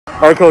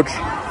All right, Coach.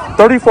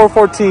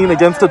 34-14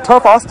 against a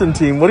tough Austin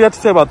team. What do you have to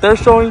say about their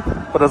showing,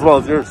 but as well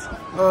as yours?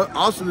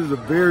 Austin is a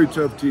very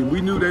tough team.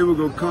 We knew they were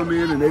going to come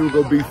in and they were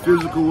going to be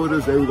physical with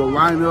us. They were going to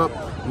line up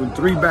with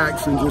 3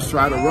 backs and just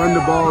try to run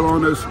the ball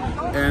on us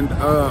and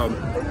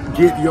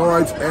get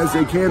yards as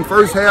they can.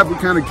 First half, we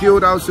kind of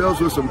killed ourselves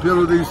with some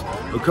penalties,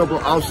 a couple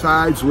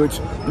offsides, which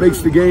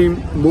makes the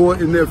game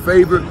more in their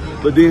favor.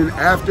 But then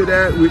after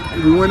that, we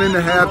went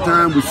into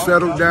halftime, we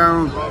settled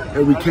down,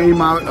 and we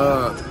came out,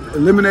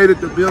 eliminated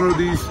the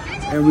penalties,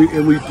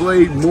 and we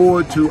played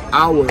more to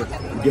our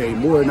game,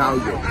 more in our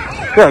game.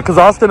 Yeah, because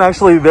Austin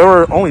actually, they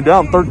were only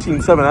down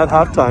 13-7 at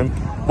halftime.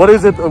 What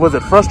is it? Was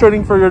it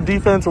frustrating for your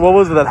defense, or what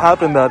was it that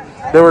happened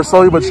that they were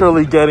slowly but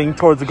surely getting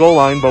towards the goal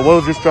line? But what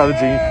was your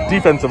strategy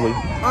defensively?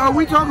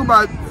 We talk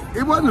about,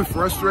 it wasn't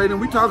frustrating.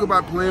 We talk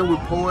about playing with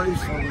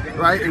poise,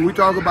 right? And we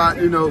talk about,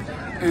 you know,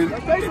 and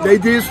they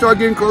did start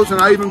getting close, and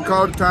I even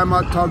called a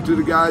timeout, talked to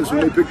the guys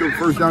when they picked up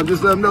first down,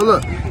 just let them know,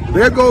 look,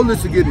 their goal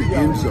is to get in the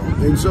end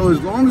zone. And so as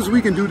long as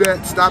we can do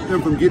that, stop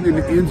them from getting in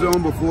the end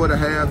zone before the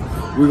half,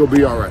 we're going to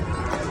be all right.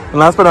 And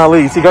last but not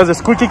least, you guys are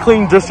squeaky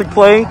clean district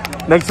play.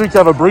 Next week you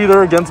have a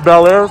breather against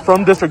Bel Air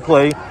from district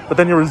play, but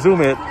then you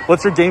resume it.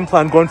 What's your game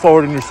plan going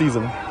forward in your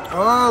season?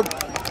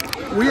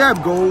 We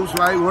have goals,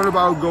 right? One of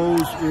our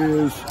goals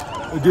is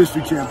a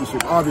district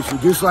championship, obviously,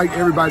 just like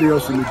everybody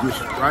else in the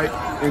district, right?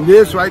 And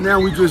this, right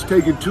now, we just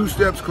taking 2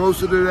 steps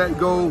closer to that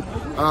goal.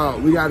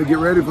 We got to get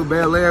ready for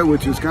Bel Air,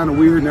 which is kind of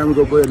weird. Now we're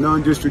going to play a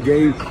non-district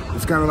game.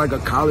 It's kind of like a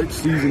college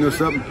season or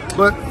something.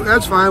 But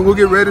that's fine. We'll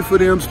get we're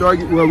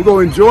going to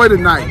enjoy the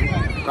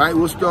night. Right,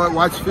 we'll start,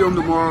 watch film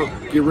tomorrow,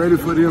 get ready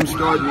for them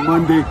starting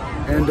Monday,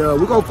 and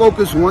we're going to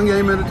focus one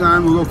game at a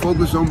time. We're going to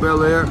focus on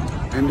Bel Air,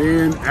 and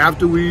then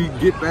after we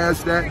get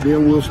past that,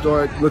 then we'll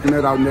start looking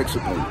at our next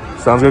opponent.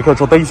 Sounds good,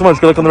 Coach. Well, thank you so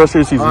much. Good luck on the rest of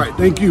your season. All right,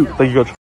 thank you. Thank you, Coach.